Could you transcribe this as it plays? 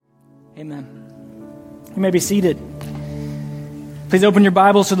Amen. You may be seated. Please open your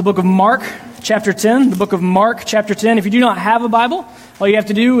Bibles to the book of Mark, chapter 10. The book of Mark, chapter 10. If you do not have a Bible, all you have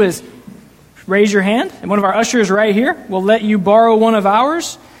to do is raise your hand, and one of our ushers right here will let you borrow one of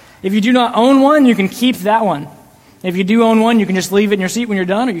ours. If you do not own one, you can keep that one. If you do own one, you can just leave it in your seat when you're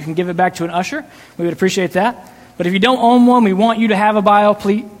done, or you can give it back to an usher. We would appreciate that. But if you don't own one, we want you to have a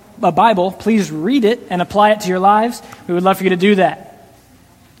Bible. Please read it and apply it to your lives. We would love for you to do that.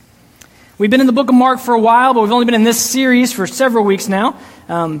 We've been in the book of Mark for a while, but we've only been in this series for several weeks now.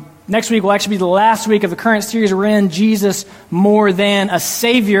 Next week will actually be the last week of the current series we're in, Jesus More Than a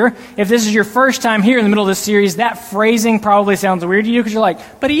Savior. If this is your first time here in the middle of this series, that phrasing probably sounds weird to you because you're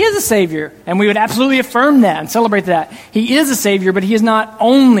like, but he is a Savior. And we would absolutely affirm that and celebrate that. He is a Savior, but he is not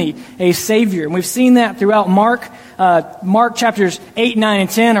only a Savior. And we've seen that throughout Mark. Mark chapters 8, 9, and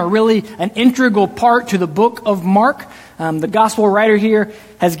 10 are really an integral part to the book of Mark. The gospel writer here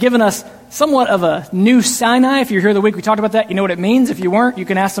has given us somewhat of a new Sinai. If you're here the week we talked about that, you know what it means. If you weren't, you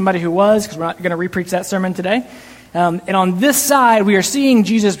can ask somebody who was, because we're not going to re-preach that sermon today. And on this side, we are seeing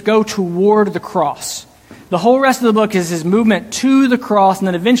Jesus go toward the cross. The whole rest of the book is his movement to the cross, and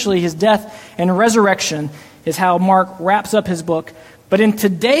then eventually his death and resurrection is how Mark wraps up his book. But in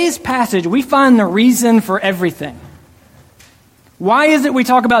today's passage, we find the reason for everything. Why is it we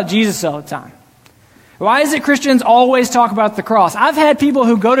talk about Jesus all the time? Why is it Christians always talk about the cross? I've had people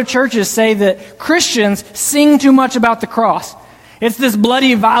who go to churches say that Christians sing too much about the cross. It's this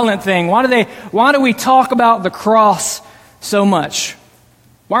bloody, violent thing. Why do we talk about the cross so much?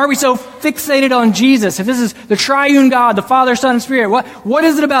 Why are we so fixated on Jesus? If this is the triune God, the Father, Son, and Spirit, what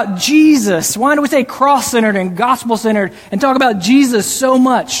is it about Jesus? Why do we say cross-centered and gospel-centered and talk about Jesus so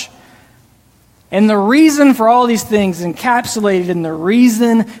much? And the reason for all these things is encapsulated in the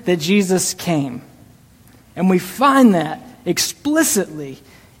reason that Jesus came. And we find that explicitly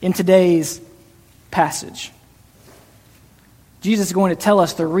in today's passage. Jesus is going to tell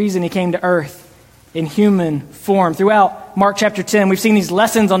us the reason he came to earth in human form. Throughout Mark chapter 10, we've seen these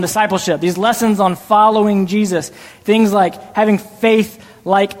lessons on discipleship, these lessons on following Jesus. Things like having faith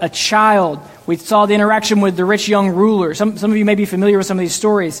like a child. We saw the interaction with the rich young ruler. Some of you may be familiar with some of these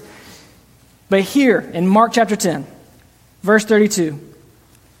stories. But here in Mark chapter 10, verse 32,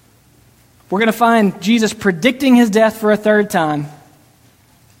 we're going to find Jesus predicting his death for a third time.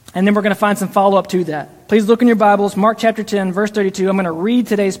 And then we're going to find some follow-up to that. Please look in your Bibles, Mark chapter 10, verse 32. I'm going to read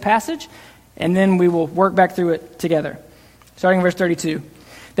today's passage, and then we will work back through it together. Starting in verse 32.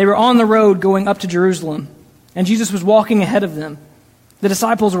 They were on the road going up to Jerusalem, and Jesus was walking ahead of them. The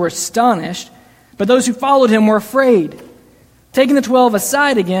disciples were astonished, but those who followed him were afraid. Taking the 12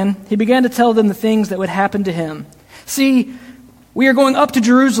 aside again, he began to tell them the things that would happen to him. See, we are going up to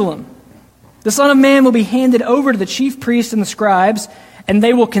Jerusalem. The Son of Man will be handed over to the chief priests and the scribes, and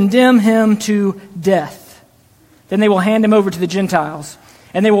they will condemn him to death. Then they will hand him over to the Gentiles,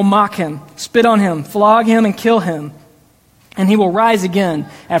 and they will mock him, spit on him, flog him, and kill him. And he will rise again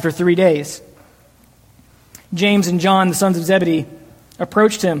after 3 days. James and John, the sons of Zebedee,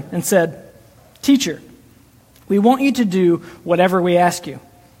 approached him and said, Teacher, we want you to do whatever we ask you.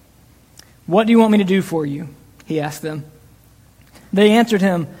 What do you want me to do for you? He asked them. They answered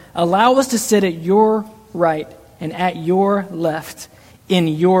him, Allow us to sit at your right and at your left in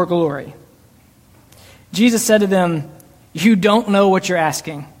your glory. Jesus said to them, You don't know what you're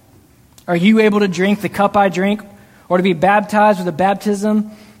asking. Are you able to drink the cup I drink, or to be baptized with the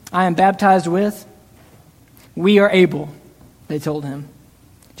baptism I am baptized with? We are able, they told him.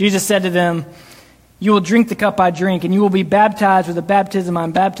 Jesus said to them, You will drink the cup I drink, and you will be baptized with the baptism I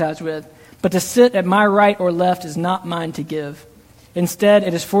am baptized with. But to sit at my right or left is not mine to give. Instead,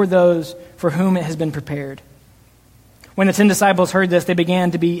 it is for those for whom it has been prepared. When the 10 disciples heard this, they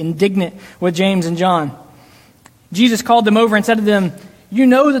began to be indignant with James and John. Jesus called them over and said to them, You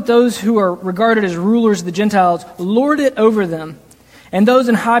know that those who are regarded as rulers of the Gentiles lord it over them, and those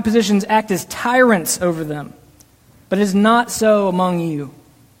in high positions act as tyrants over them. But it is not so among you.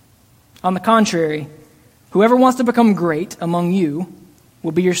 On the contrary, whoever wants to become great among you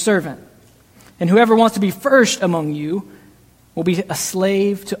will be your servant, and whoever wants to be first among you will be a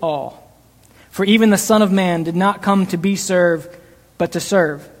slave to all. For even the Son of Man did not come to be served, but to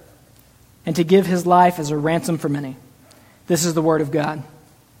serve, and to give his life as a ransom for many. This is the word of God.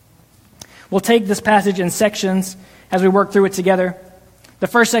 We'll take this passage in sections as we work through it together. The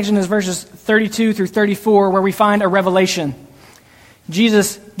first section is verses 32 through 34, where we find a revelation.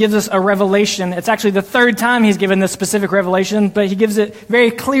 Jesus gives us a revelation. It's actually the third time he's given this specific revelation, but he gives it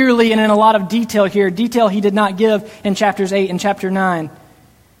very clearly and in a lot of detail here, detail he did not give in chapters 8 and chapter 9.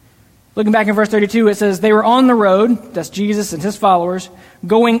 Looking back in verse 32, it says, they were on the road, that's Jesus and his followers,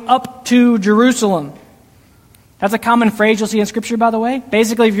 going up to Jerusalem. That's a common phrase you'll see in Scripture, by the way.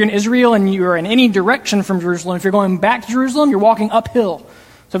 Basically, if you're in Israel and you're in any direction from Jerusalem, if you're going back to Jerusalem, you're walking uphill.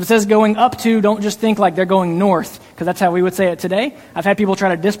 So if it says going up to, don't just think like they're going north, because that's how we would say it today. I've had people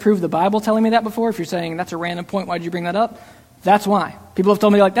try to disprove the Bible telling me that before. If you're saying that's a random point, why did you bring that up? That's why. People have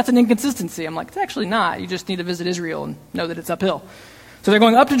told me, like, that's an inconsistency. I'm like, it's actually not. You just need to visit Israel and know that it's uphill. So they're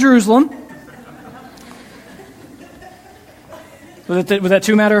going up to Jerusalem. Was that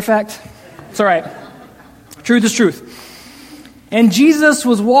too matter of fact? It's all right. Truth is truth. And Jesus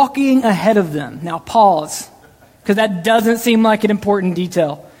was walking ahead of them. Now pause, because that doesn't seem like an important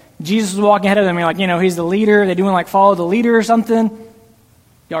detail. Jesus was walking ahead of them. You're like, he's the leader. They're doing like follow the leader or something.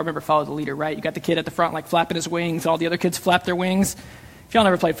 Y'all remember follow the leader, right? You got the kid at the front like flapping his wings. All the other kids flap their wings. If y'all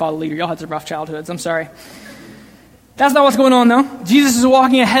never played follow the leader, y'all had some rough childhoods. I'm sorry. That's not what's going on, though. Jesus is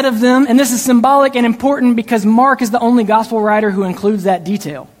walking ahead of them, and this is symbolic and important because Mark is the only gospel writer who includes that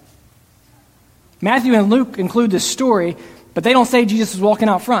detail. Matthew and Luke include this story, but they don't say Jesus is walking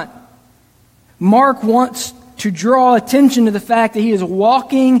out front. Mark wants to draw attention to the fact that he is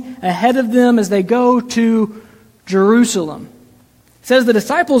walking ahead of them as they go to Jerusalem. It says the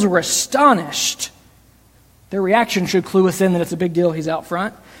disciples were astonished. Their reaction should clue us in that it's a big deal he's out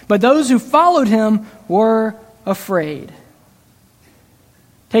front. But those who followed him were afraid.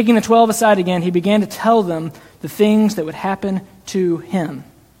 Taking the 12 aside again, he began to tell them the things that would happen to him.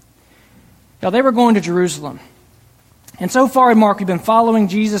 Now, they were going to Jerusalem. And so far in Mark, we've been following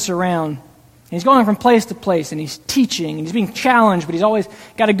Jesus around. And he's going from place to place, and he's teaching, and he's being challenged, but he's always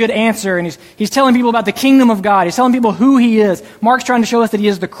got a good answer, and he's telling people about the kingdom of God. He's telling people who he is. Mark's trying to show us that he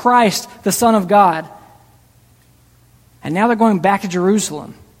is the Christ, the Son of God. And now they're going back to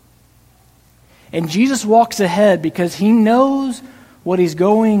Jerusalem. And Jesus walks ahead because he knows what he's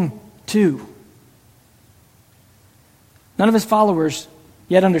going to. None of his followers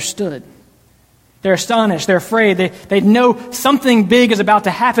yet understood. They're astonished. They're afraid. They know something big is about to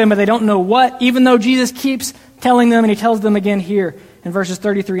happen, but they don't know what, even though Jesus keeps telling them, and he tells them again here in verses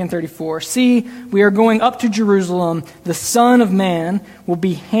 33 and 34. See, we are going up to Jerusalem. The Son of Man will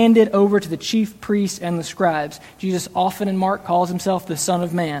be handed over to the chief priests and the scribes. Jesus often in Mark calls himself the Son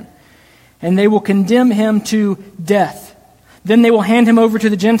of Man. And they will condemn him to death. Then they will hand him over to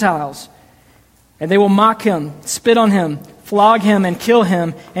the Gentiles. And they will mock him, spit on him, flog him, and kill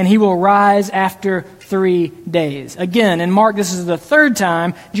him, and he will rise after 3 days. Again, in Mark, this is the third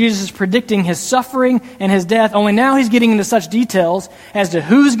time Jesus is predicting his suffering and his death, only now he's getting into such details as to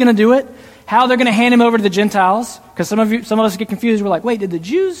who's going to do it, how they're going to hand him over to the Gentiles, because some of us get confused. We're like, wait, did the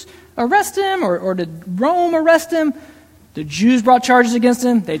Jews arrest him, or did Rome arrest him? The Jews brought charges against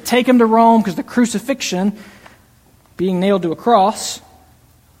him. They take him to Rome because the crucifixion, being nailed to a cross,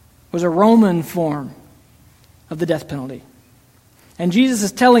 was a Roman form of the death penalty. And Jesus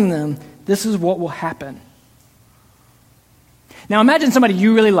is telling them this is what will happen. Now imagine somebody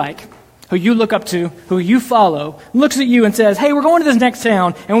you really like, who you look up to, who you follow, looks at you and says, hey, we're going to this next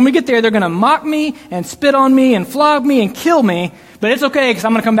town, and when we get there, they're going to mock me and spit on me and flog me and kill me, but it's okay because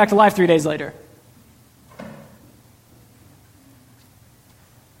I'm going to come back to life 3 days later.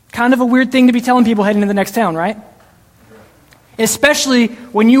 Kind of a weird thing to be telling people heading to the next town, right? Especially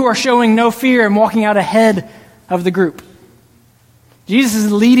when you are showing no fear and walking out ahead of the group. Jesus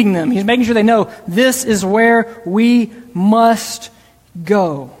is leading them. He's making sure they know this is where we must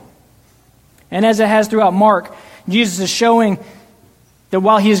go. And as it has throughout Mark, Jesus is showing that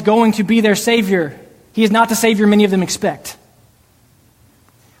while he is going to be their Savior, he is not the Savior many of them expect.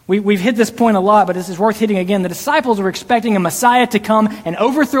 We've hit this point a lot, but this is worth hitting again. The disciples were expecting a Messiah to come and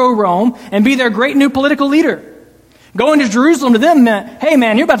overthrow Rome and be their great new political leader. Going to Jerusalem to them meant, hey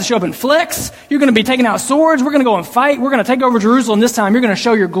man, you're about to show up in flex. You're going to be taking out swords. We're going to go and fight. We're going to take over Jerusalem this time. You're going to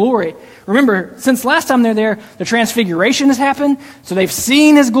show your glory. Remember, since last time they're there, the transfiguration has happened. So they've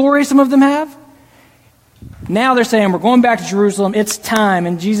seen his glory, some of them have. Now they're saying, we're going back to Jerusalem. It's time.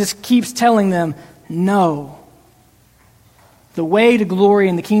 And Jesus keeps telling them, no. The way to glory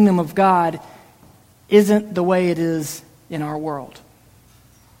in the kingdom of God isn't the way it is in our world.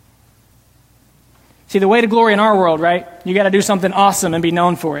 See, the way to glory in our world, right? You got to do something awesome and be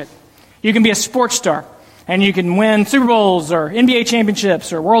known for it. You can be a sports star and you can win Super Bowls or NBA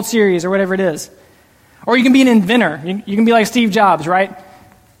championships or World Series or whatever it is. Or you can be an inventor. You can be like Steve Jobs, right?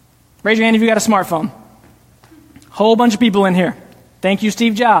 Raise your hand if you got a smartphone. Whole bunch of people in here. Thank you,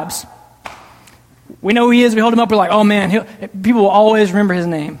 Steve Jobs. We know who he is. We hold him up. We're like, oh man, people will always remember his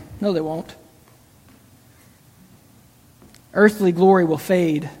name. No, they won't. Earthly glory will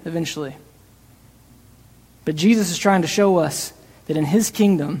fade eventually. But Jesus is trying to show us that in his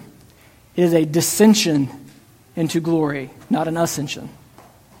kingdom, It is a descension into glory, not an ascension.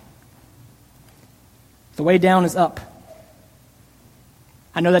 The way down is up.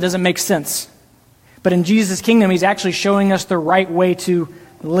 I know that doesn't make sense, but in Jesus' kingdom, he's actually showing us the right way to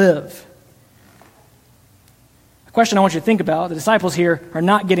live. The question I want you to think about, the disciples here are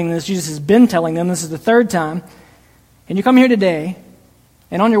not getting this. Jesus has been telling them, this is the third time. And you come here today,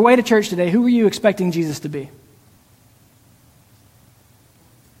 and on your way to church today, who were you expecting Jesus to be?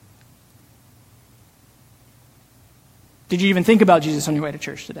 Did you even think about Jesus on your way to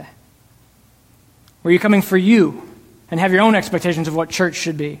church today? Were you coming for you and have your own expectations of what church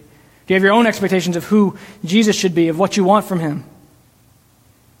should be? Do you have your own expectations of who Jesus should be, of what you want from him?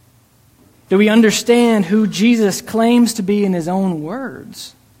 Do we understand who Jesus claims to be in his own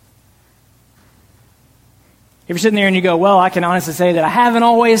words? If you're sitting there and you go, well, I can honestly say that I haven't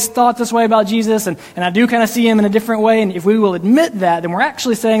always thought this way about Jesus, and I do kind of see him in a different way, and if we will admit that, then we're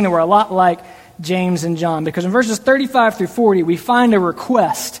actually saying that we're a lot like James and John. Because in verses 35 through 40, we find a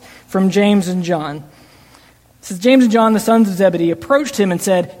request from James and John. It says, James and John, the sons of Zebedee, approached him and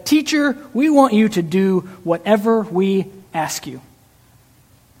said, "Teacher, we want you to do whatever we ask you."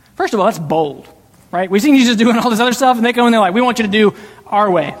 First of all, that's bold, right? We've seen Jesus doing all this other stuff, and they come in there like, we want you to do our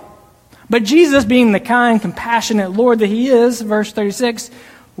way. But Jesus, being the kind, compassionate Lord that he is, verse 36,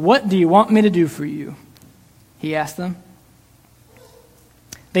 "What do you want me to do for you?" he asked them.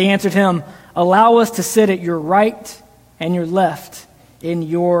 They answered him, "Allow us to sit at your right and your left in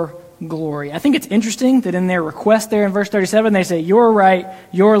your glory." I think it's interesting that in their request there in verse 37, they say, "Your right,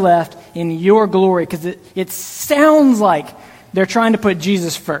 your left, in your glory," because it sounds like they're trying to put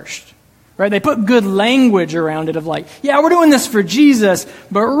Jesus first, right? They put good language around it of like, yeah, we're doing this for Jesus,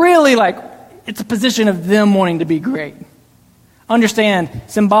 but really like it's a position of them wanting to be great. Understand,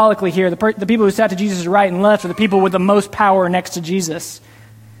 symbolically here, the people who sat to Jesus' right and left are the people with the most power next to Jesus.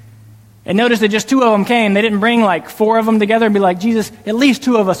 And notice that just two of them came. They didn't bring like four of them together and be like, Jesus, at least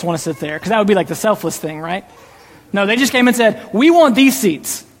two of us want to sit there, because that would be like the selfless thing, right? No, they just came and said, we want these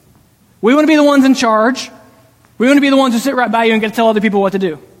seats. We want to be the ones in charge. We want to be the ones who sit right by you and get to tell other people what to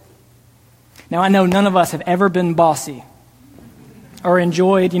do. Now, I know none of us have ever been bossy or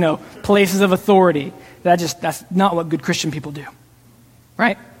enjoyed, places of authority. That's not what good Christian people do,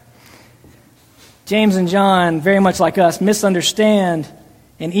 right? James and John, very much like us, misunderstand.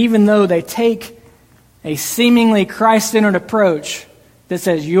 And even though they take a seemingly Christ-centered approach that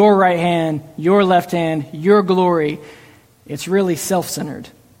says your right hand, your left hand, your glory, it's really self-centered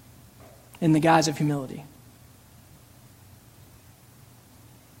in the guise of humility.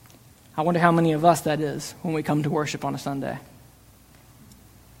 I wonder how many of us that is when we come to worship on a Sunday.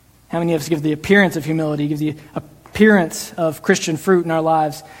 How many of us give the appearance of humility, give the appearance of Christian fruit in our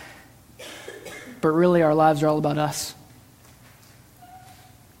lives, but really our lives are all about us.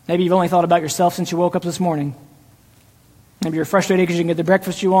 Maybe you've only thought about yourself since you woke up this morning. Maybe you're frustrated because you didn't get the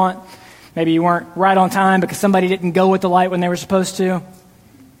breakfast you want. Maybe you weren't right on time because somebody didn't go with the light when they were supposed to.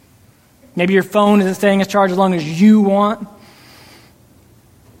 Maybe your phone isn't staying as charged as long as you want.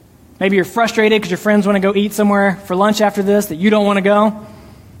 Maybe you're frustrated because your friends want to go eat somewhere for lunch after this that you don't want to go.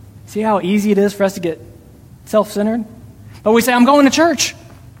 See how easy it is for us to get self-centered? But we say, I'm going to church.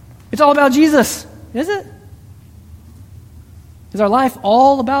 It's all about Jesus. Is it? Is our life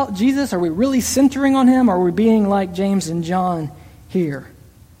all about Jesus? Are we really centering on him? Or are we being like James and John here?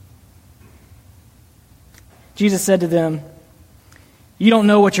 Jesus said to them, "You don't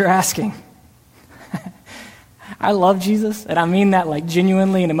know what you're asking." I love Jesus, and I mean that like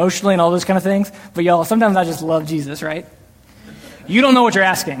genuinely and emotionally and all those kind of things. But y'all, sometimes I just love Jesus, right? You don't know what you're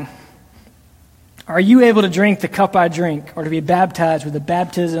asking. Are you able to drink the cup I drink, or to be baptized with the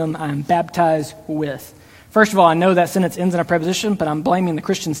baptism I am baptized with? First of all, I know that sentence ends in a preposition, but I'm blaming the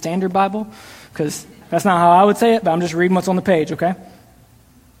Christian Standard Bible, because that's not how I would say it, but I'm just reading what's on the page, okay?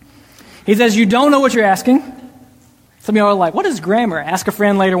 He says, you don't know what you're asking. Some of y'all are like, what is grammar? Ask a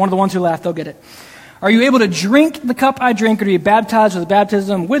friend later, one of the ones who laughed, they'll get it. Are you able to drink the cup I drink, or to be baptized with the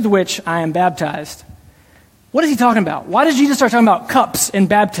baptism with which I am baptized? What is he talking about? Why does Jesus start talking about cups and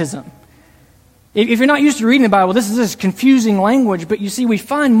baptism? If you're not used to reading the Bible, this is confusing language, but you see, we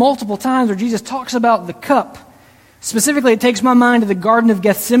find multiple times where Jesus talks about the cup. Specifically, it takes my mind to the Garden of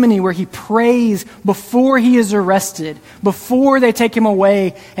Gethsemane, where he prays before he is arrested, before they take him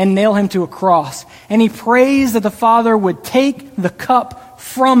away and nail him to a cross. And he prays that the Father would take the cup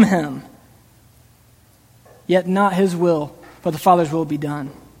from him. Yet not his will, but the Father's will be done.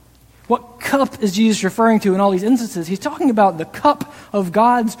 What cup is Jesus referring to in all these instances? He's talking about the cup of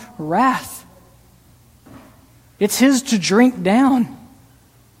God's wrath. It's his to drink down.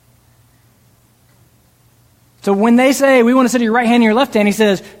 So when they say, we want to sit at your right hand and your left hand, he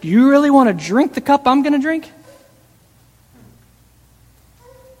says, do you really want to drink the cup I'm going to drink?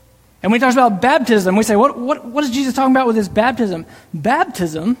 And when he talks about baptism, we say, what is Jesus talking about with his baptism?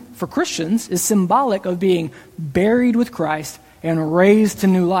 Baptism, for Christians, is symbolic of being buried with Christ and raised to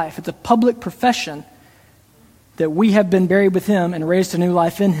new life. It's a public profession that we have been buried with him and raised to new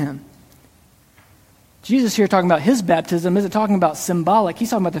life in him. Jesus here talking about his baptism isn't talking about symbolic. He's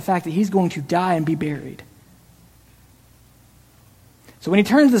talking about the fact that he's going to die and be buried. So when he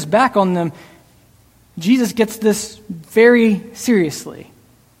turns this back on them, Jesus gets this very seriously.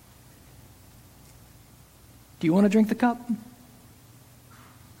 Do you want to drink the cup?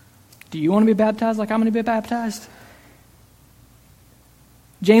 Do you want to be baptized like I'm going to be baptized?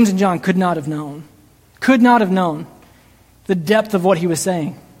 James and John could not have known the depth of what he was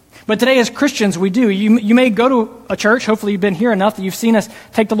saying. But today as Christians, we do. You may go to a church, hopefully you've been here enough that you've seen us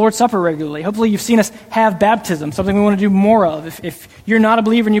take the Lord's Supper regularly. Hopefully you've seen us have baptism, something we want to do more of. If you're not a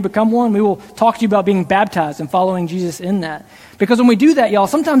believer and you become one, we will talk to you about being baptized and following Jesus in that. Because when we do that, y'all,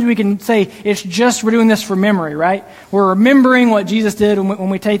 sometimes we can say it's just we're doing this for memory, right? We're remembering what Jesus did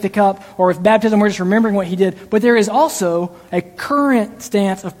when we take the cup, or with baptism, we're just remembering what he did. But there is also a current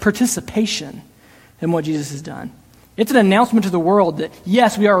stance of participation in what Jesus has done. It's an announcement to the world that,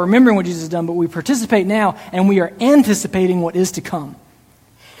 yes, we are remembering what Jesus has done, but we participate now, and we are anticipating what is to come.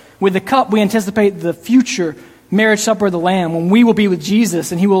 With the cup, we anticipate the future marriage supper of the Lamb, when we will be with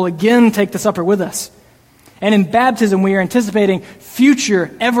Jesus, and he will again take the supper with us. And in baptism, we are anticipating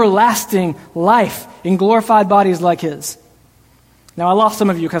future, everlasting life in glorified bodies like his. Now, I lost some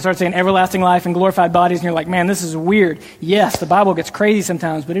of you because I started saying everlasting life and glorified bodies, and you're like, man, this is weird. Yes, the Bible gets crazy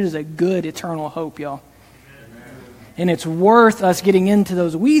sometimes, but it is a good eternal hope, y'all. And it's worth us getting into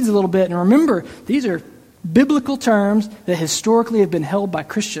those weeds a little bit. And remember, these are biblical terms that historically have been held by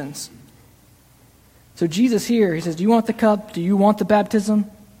Christians. So Jesus here, he says, do you want the cup? Do you want the baptism?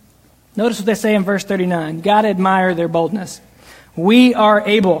 Notice what they say in verse 39. You got to admire their boldness. We are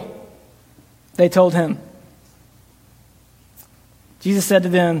able, they told him. Jesus said to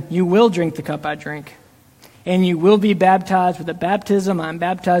them, you will drink the cup I drink, and you will be baptized with the baptism I am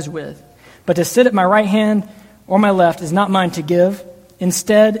baptized with. But to sit at my right hand or my left is not mine to give.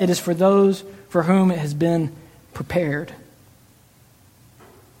 Instead, it is for those for whom it has been prepared.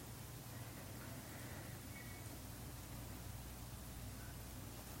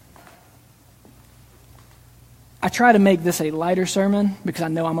 I try to make this a lighter sermon because I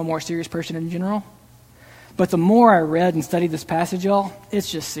know I'm a more serious person in general. But the more I read and studied this passage, y'all, it's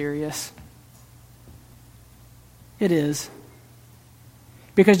just serious. It is.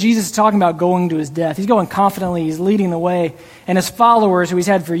 Because Jesus is talking about going to his death. He's going confidently. He's leading the way. And his followers, who he's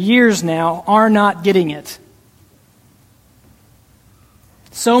had for years now, are not getting it.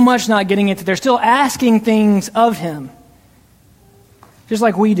 So much not getting it that they're still asking things of him. Just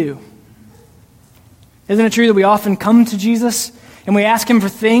like we do. Isn't it true that we often come to Jesus and we ask him for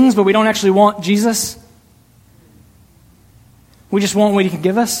things, but we don't actually want Jesus? We just want what he can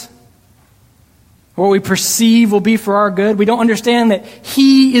give us. Or what we perceive will be for our good. We don't understand that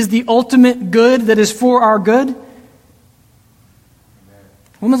he is the ultimate good that is for our good.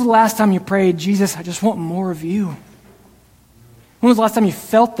 When was the last time you prayed, Jesus, I just want more of you? When was the last time you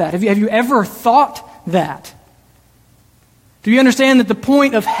felt that? Have you ever thought that? Do you understand that the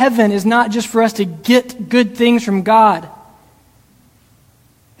point of heaven is not just for us to get good things from God?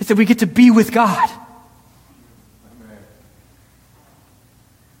 It's that we get to be with God.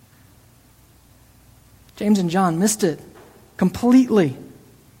 James and John missed it completely.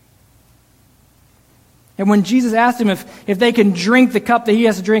 And when Jesus asked them if they can drink the cup that he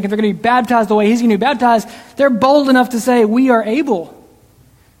has to drink, if they're going to be baptized the way he's going to be baptized, they're bold enough to say, we are able.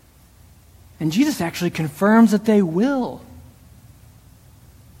 And Jesus actually confirms that they will.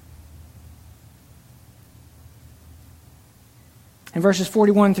 In verses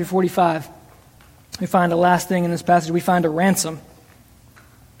 41 through 45, we find a last thing in this passage. We find a ransom.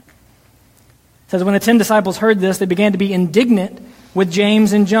 It says, when the 10 disciples heard this, they began to be indignant with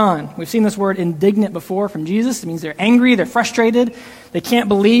James and John. We've seen this word indignant before from Jesus. It means they're angry, they're frustrated, they can't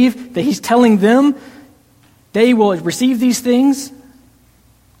believe that he's telling them they will receive these things.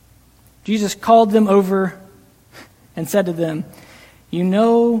 Jesus called them over and said to them, you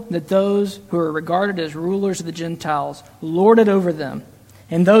know that those who are regarded as rulers of the Gentiles lord it over them,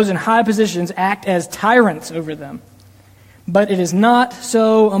 and those in high positions act as tyrants over them. But it is not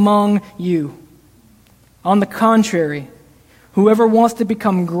so among you. On the contrary, whoever wants to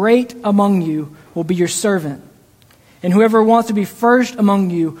become great among you will be your servant, and whoever wants to be first among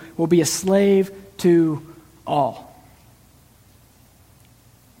you will be a slave to all.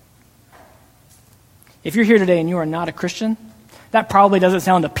 If you're here today and you are not a Christian, that probably doesn't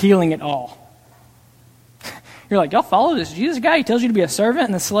sound appealing at all. You're like, y'all follow this Jesus guy? He tells you to be a servant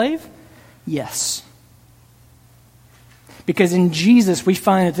and a slave? Yes. Because in Jesus, we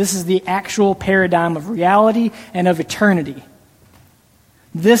find that this is the actual paradigm of reality and of eternity.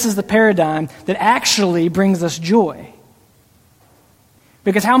 This is the paradigm that actually brings us joy.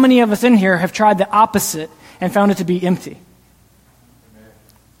 Because how many of us in here have tried the opposite and found it to be empty?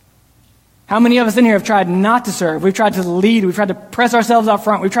 How many of us in here have tried not to serve? We've tried to lead. We've tried to press ourselves out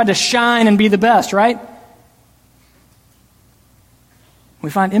front. We've tried to shine and be the best, right? We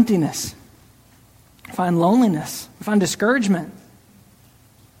find emptiness. We find loneliness. We find discouragement.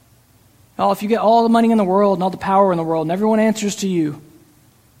 Oh, if you get all the money in the world and all the power in the world and everyone answers to you,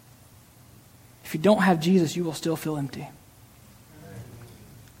 if you don't have Jesus, you will still feel empty.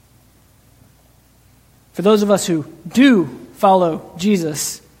 For those of us who do follow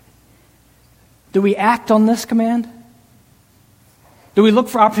Jesus, do we act on this command? Do we look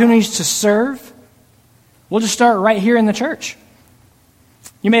for opportunities to serve? We'll just start right here in the church.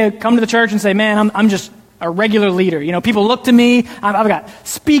 You may come to the church and say, man, I'm just a regular leader. You know, people look to me. I've got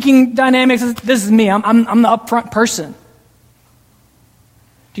speaking dynamics. This is me. I'm the upfront person.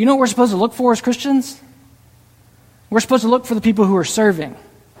 Do you know what we're supposed to look for as Christians? We're supposed to look for the people who are serving.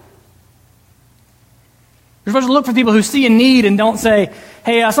 We're supposed to look for people who see a need and don't say,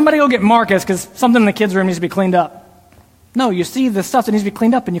 hey, somebody go get Marcus because something in the kids' room needs to be cleaned up. No, you see the stuff that needs to be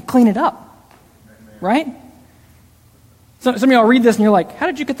cleaned up and you clean it up. Right? Some of y'all read this and you're like, how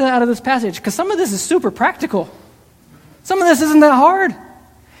did you get that out of this passage? Because some of this is super practical. Some of this isn't that hard.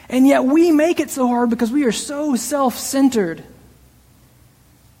 And yet we make it so hard because we are so self-centered.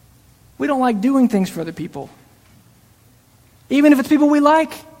 We don't like doing things for other people. Even if it's people we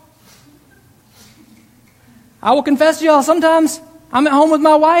like. I will confess to y'all, sometimes I'm at home with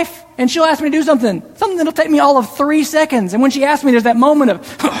my wife and she'll ask me to do something that'll take me all of 3 seconds. And when she asks me, there's that moment of,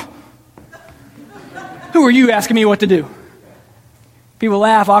 who are you asking me what to do? People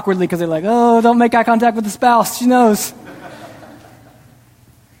laugh awkwardly because they're like, oh, don't make eye contact with the spouse. She knows.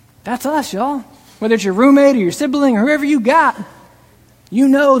 That's us, y'all. Whether it's your roommate or your sibling or whoever you got, you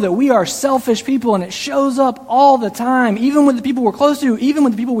know that we are selfish people and it shows up all the time, even with the people we're close to, even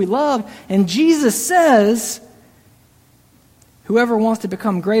with the people we love. And Jesus says, whoever wants to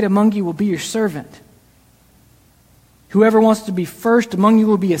become great among you will be your servant. Whoever wants to be first among you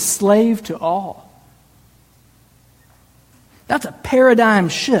will be a slave to all. That's a paradigm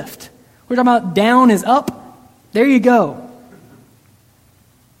shift. We're talking about down is up. There you go.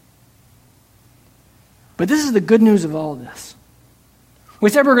 But this is the good news of all of this. We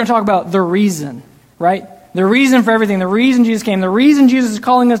said we were going to talk about the reason, right? The reason for everything, the reason Jesus came, the reason Jesus is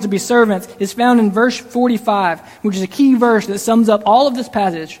calling us to be servants is found in verse 45, which is a key verse that sums up all of this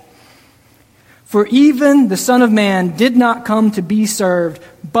passage. For even the Son of Man did not come to be served,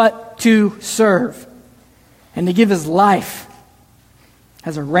 but to serve, and to give his life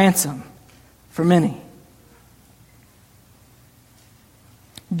as a ransom for many.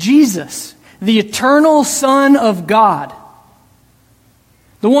 Jesus, the eternal Son of God,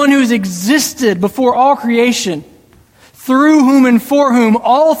 the one who's existed before all creation, through whom and for whom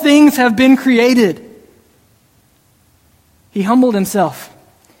all things have been created. He humbled himself,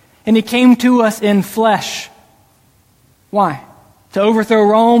 and he came to us in flesh. Why? To overthrow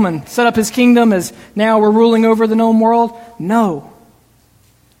Rome and set up his kingdom as now we're ruling over the known world? No.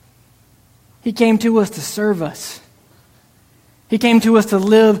 He came to us to serve us. He came to us to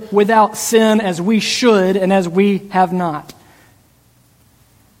live without sin as we should and as we have not.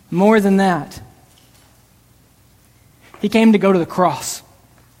 More than that, he came to go to the cross.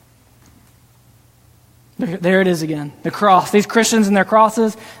 There it is again, the cross. These Christians and their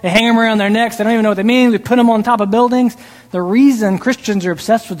crosses, they hang them around their necks. They don't even know what they mean. We put them on top of buildings. The reason Christians are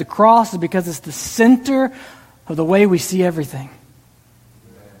obsessed with the cross is because it's the center of the way we see everything.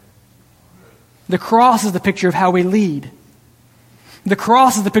 The cross is the picture of how we lead. The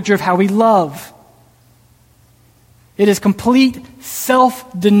cross is the picture of how we love. It is complete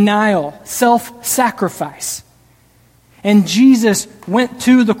self-denial, self-sacrifice. And Jesus went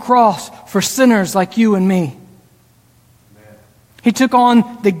to the cross for sinners like you and me. Amen. He took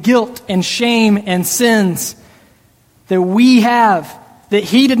on the guilt and shame and sins that we have, that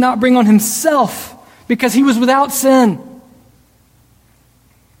he did not bring on himself because he was without sin.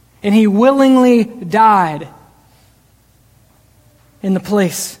 And he willingly died in the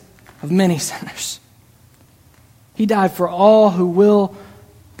place of many sinners. He died for all who will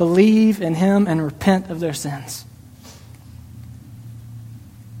believe in him and repent of their sins.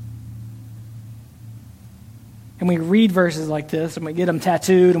 And we read verses like this, and we get them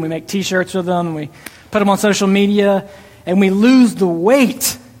tattooed, and we make t-shirts with them, and we put them on social media, and we lose the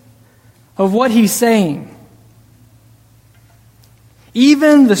weight of what he's saying.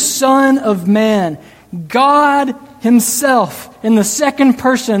 Even the Son of Man, God himself, in the second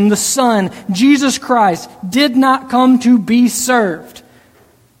person, the Son, Jesus Christ, did not come to be served.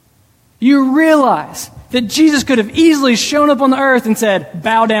 You realize that Jesus could have easily shown up on the earth and said,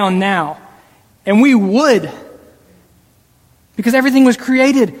 bow down now. And we would. Because everything was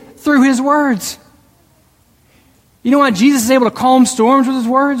created through his words. You know why Jesus is able to calm storms with his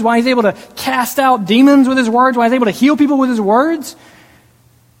words? Why he's able to cast out demons with his words? Why he's able to heal people with his words?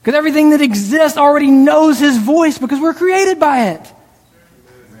 Because everything that exists already knows his voice because we're created by it.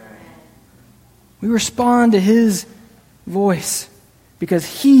 We respond to his voice because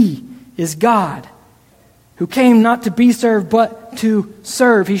he is God who came not to be served but to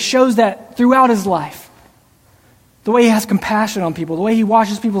serve. He shows that throughout his life. The way he has compassion on people, the way he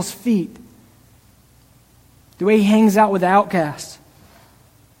washes people's feet, the way he hangs out with the outcasts.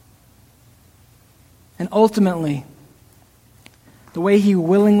 And ultimately, the way he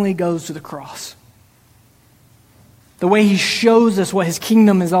willingly goes to the cross. The way he shows us what his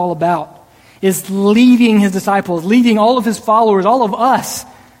kingdom is all about is leading his disciples, leading all of his followers, all of us,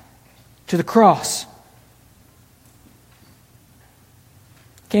 to the cross.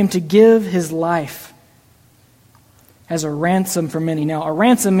 Came to give his life as a ransom for many. Now, a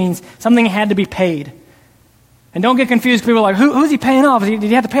ransom means something had to be paid. And don't get confused. People are like, who's he paying off? Did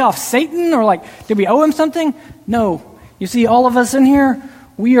he have to pay off Satan? Or did we owe him something? No. You see, all of us in here,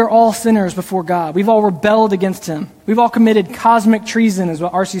 we are all sinners before God. We've all rebelled against him. We've all committed cosmic treason, is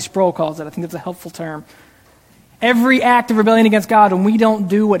what R.C. Sproul calls it. I think that's a helpful term. Every act of rebellion against God, when we don't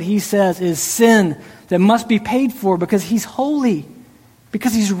do what he says, is sin that must be paid for because he's holy,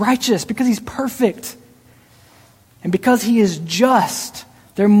 because he's righteous, because he's perfect. And because he is just,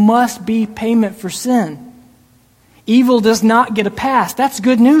 there must be payment for sin. Evil does not get a pass. That's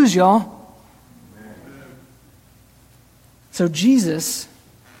good news, y'all. So Jesus,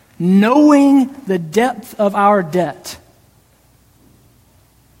 knowing the depth of our debt,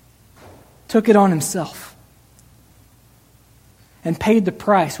 took it on himself and paid the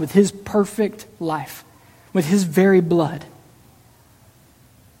price with his perfect life, with his very blood.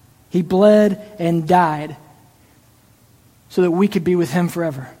 He bled and died so that we could be with him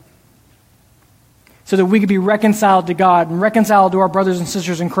forever. So that we could be reconciled to God and reconciled to our brothers and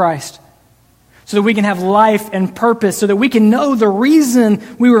sisters in Christ. So that we can have life and purpose. So that we can know the reason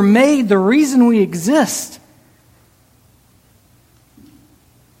we were made, the reason we exist.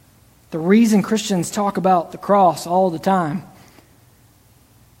 The reason Christians talk about the cross all the time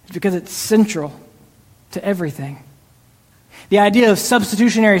is because it's central to everything. The idea of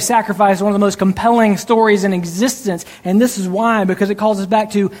substitutionary sacrifice is one of the most compelling stories in existence. And this is why, because it calls us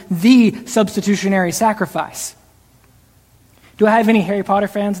back to the substitutionary sacrifice. Do I have any Harry Potter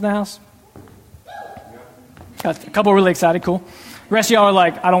fans in the house? Got a couple really excited, cool. The rest of y'all are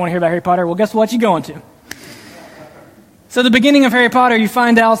like, I don't want to hear about Harry Potter. Well, guess what? You're going to. So at the beginning of Harry Potter, you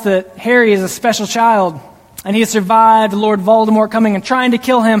find out that Harry is a special child. And he has survived Lord Voldemort coming and trying to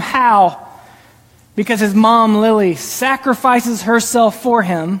kill him. How? Because his mom, Lily, sacrifices herself for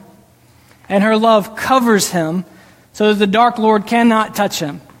him, and her love covers him so that the Dark Lord cannot touch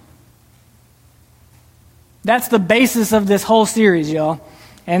him. That's the basis of this whole series, y'all.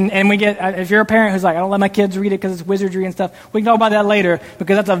 And we get, if you're a parent who's like, I don't let my kids read it because it's wizardry and stuff, we can talk about that later,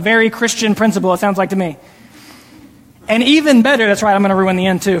 because that's a very Christian principle, it sounds like to me. And even better, that's right, I'm going to ruin the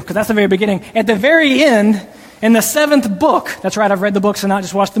end too, because that's the very beginning. At the very end, in the 7th book, that's right, I've read the books and not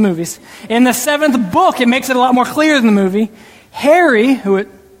just watched the movies. In the 7th book, it makes it a lot more clear than the movie. Harry, who it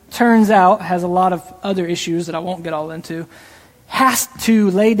turns out has a lot of other issues that I won't get all into, has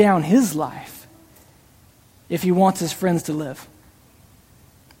to lay down his life if he wants his friends to live.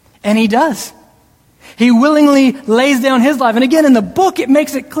 And he does. He willingly lays down his life. And again, in the book, it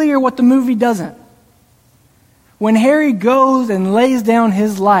makes it clear what the movie doesn't. When Harry goes and lays down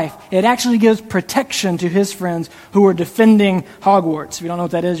his life, it actually gives protection to his friends who are defending Hogwarts. If you don't know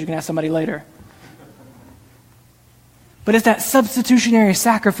what that is, you can ask somebody later. But it's that substitutionary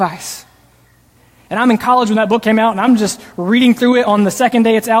sacrifice. And I'm in college when that book came out, and I'm just reading through it on the second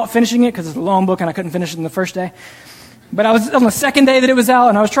day it's out, finishing it, because it's a long book and I couldn't finish it in the first day. But I was on the second day that it was out,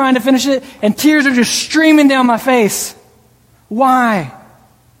 and I was trying to finish it, and tears are just streaming down my face. Why?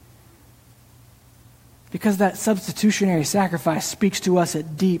 Because that substitutionary sacrifice speaks to us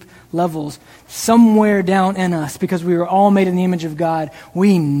at deep levels, somewhere down in us, because we were all made in the image of God.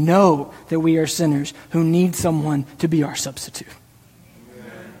 We know that we are sinners who need someone to be our substitute.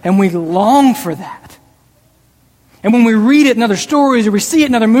 Amen. And we long for that. And when we read it in other stories or we see it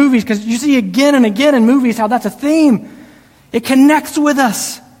in other movies, because you see again and again in movies how that's a theme, it connects with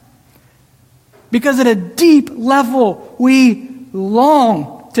us. Because at a deep level, we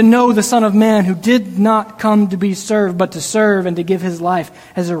long to know the Son of Man who did not come to be served, but to serve and to give his life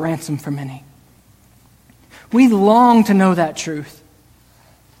as a ransom for many. We long to know that truth.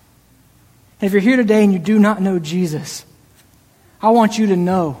 And if you're here today and you do not know Jesus, I want you to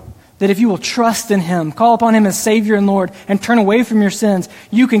know that if you will trust in him, call upon him as Savior and Lord, and turn away from your sins,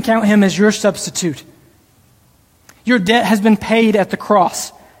 you can count him as your substitute. Your debt has been paid at the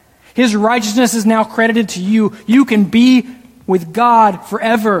cross. His righteousness is now credited to you. You can be with God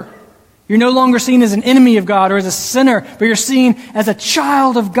forever. You're no longer seen as an enemy of God or as a sinner, but you're seen as a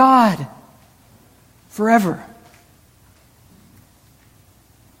child of God forever.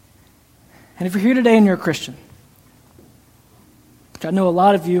 And if you're here today and you're a Christian, which I know a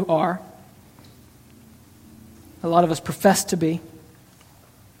lot of you are, a lot of us profess to be,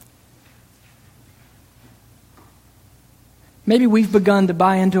 maybe we've begun to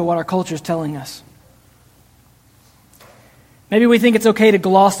buy into what our culture is telling us. Maybe we think it's okay to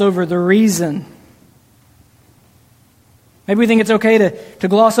gloss over the reason. Maybe we think it's okay to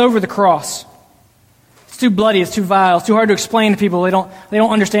gloss over the cross. It's too bloody, it's too vile, it's too hard to explain to people. They don't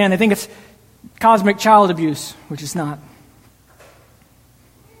understand. They think it's cosmic child abuse, which it's not.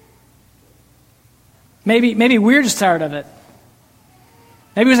 Maybe we're just tired of it.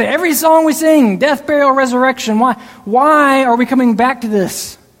 Maybe we say, every song we sing, death, burial, resurrection, why are we coming back to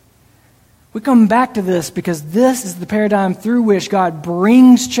this? We come back to this because this is the paradigm through which God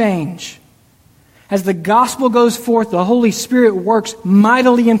brings change. As the gospel goes forth, the Holy Spirit works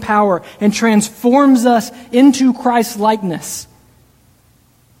mightily in power and transforms us into Christ's likeness.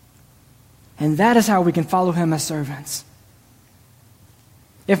 And that is how we can follow him as servants.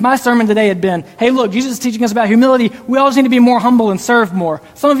 If my sermon today had been, hey, look, Jesus is teaching us about humility. We all just need to be more humble and serve more.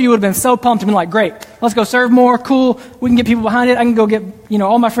 Some of you would have been so pumped and been like, great, let's go serve more. Cool. We can get people behind it. I can go get,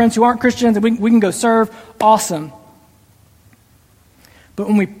 all my friends who aren't Christians and we can go serve. Awesome. But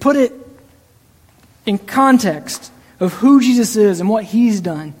when we put it in context of who Jesus is and what he's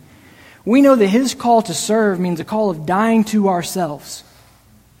done, we know that his call to serve means a call of dying to ourselves.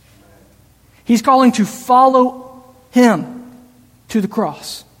 He's calling to follow him to the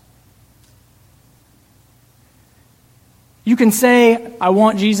cross. You can say, I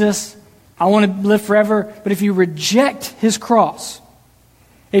want Jesus, I want to live forever, but if you reject his cross,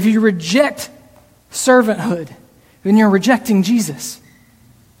 if you reject servanthood, then you're rejecting Jesus.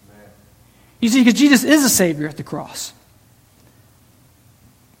 You see, because Jesus is a Savior at the cross.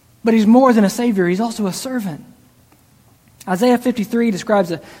 But he's more than a Savior, he's also a servant. Isaiah 53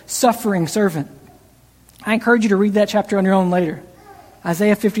 describes a suffering servant. I encourage you to read that chapter on your own later.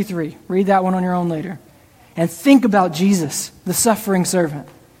 Isaiah 53. Read that one on your own later. And think about Jesus, the suffering servant.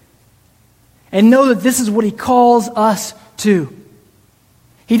 And know that this is what he calls us to.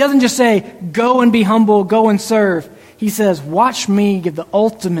 He doesn't just say, go and be humble, go and serve. He says, watch me give the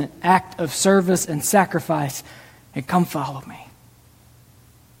ultimate act of service and sacrifice, and come follow me.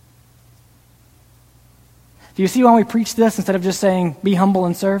 Do you see why we preach this instead of just saying, be humble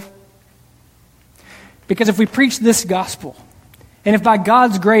and serve? Because if we preach this gospel, and if by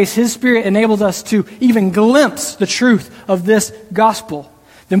God's grace, his Spirit enables us to even glimpse the truth of this gospel,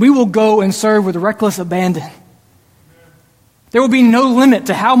 then we will go and serve with reckless abandon. There will be no limit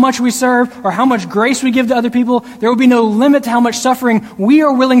to how much we serve or how much grace we give to other people. There will be no limit to how much suffering we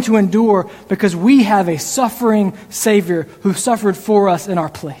are willing to endure because we have a suffering Savior who suffered for us in our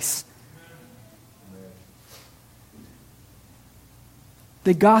place.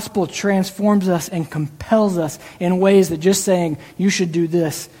 The gospel transforms us and compels us in ways that just saying, you should do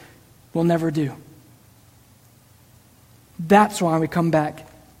this, will never do. That's why we come back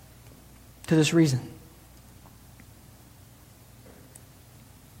to this reason.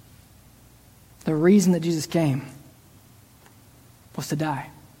 The reason that Jesus came was to die.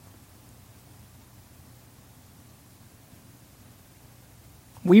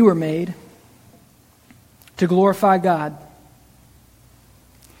 We were made to glorify God.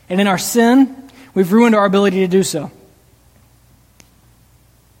 And in our sin, we've ruined our ability to do so.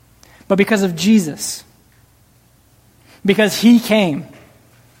 But because of Jesus, because he came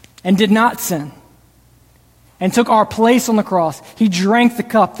and did not sin and took our place on the cross, he drank the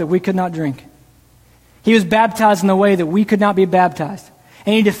cup that we could not drink. He was baptized in the way that we could not be baptized.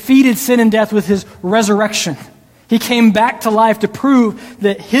 And he defeated sin and death with his resurrection. He came back to life to prove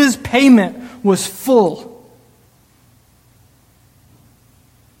that his payment was full.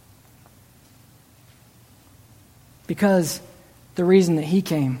 Because the reason that he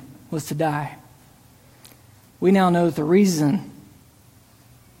came was to die. we now know that the reason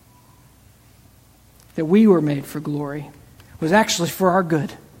that we were made for glory was actually for our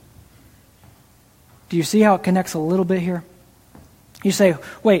good. Do you see how it connects a little bit here? You say,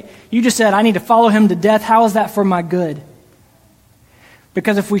 wait, you just said I need to follow him to death. How is that for my good?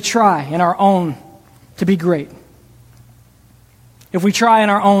 Because if we try in our own to be great, if we try in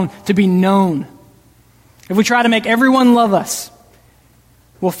our own to be known, if we try to make everyone love us,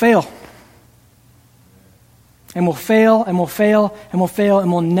 we'll fail. And we'll fail, and we'll fail, and we'll fail,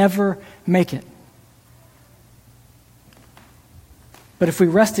 and we'll never make it. But if we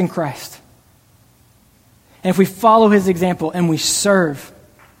rest in Christ, and if we follow his example and we serve,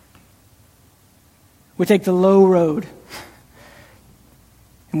 we take the low road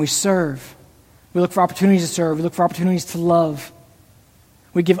and we serve. We look for opportunities to serve. We look for opportunities to love.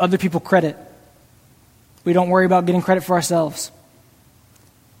 We give other people credit. We don't worry about getting credit for ourselves.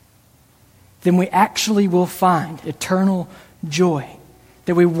 Then we actually will find eternal joy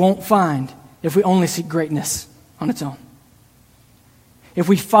that we won't find if we only seek greatness on its own. If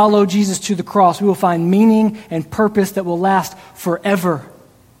we follow Jesus to the cross, we will find meaning and purpose that will last forever.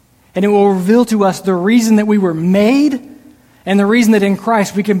 And it will reveal to us the reason that we were made and the reason that in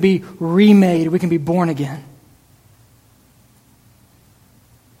Christ we can be remade, we can be born again.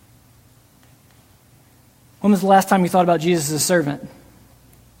 When was the last time you thought about Jesus as a servant?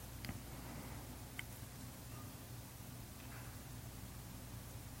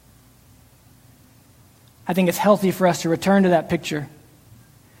 I think it's healthy for us to return to that picture.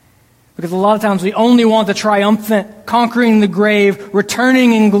 Because a lot of times we only want the triumphant, conquering the grave,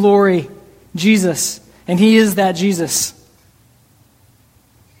 returning in glory, Jesus. And he is that Jesus.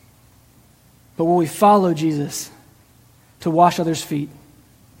 But will we follow Jesus to wash others' feet?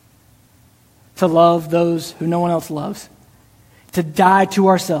 To love those who no one else loves? To die to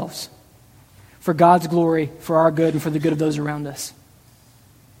ourselves for God's glory, for our good, and for the good of those around us?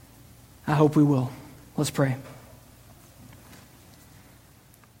 I hope we will. Let's pray.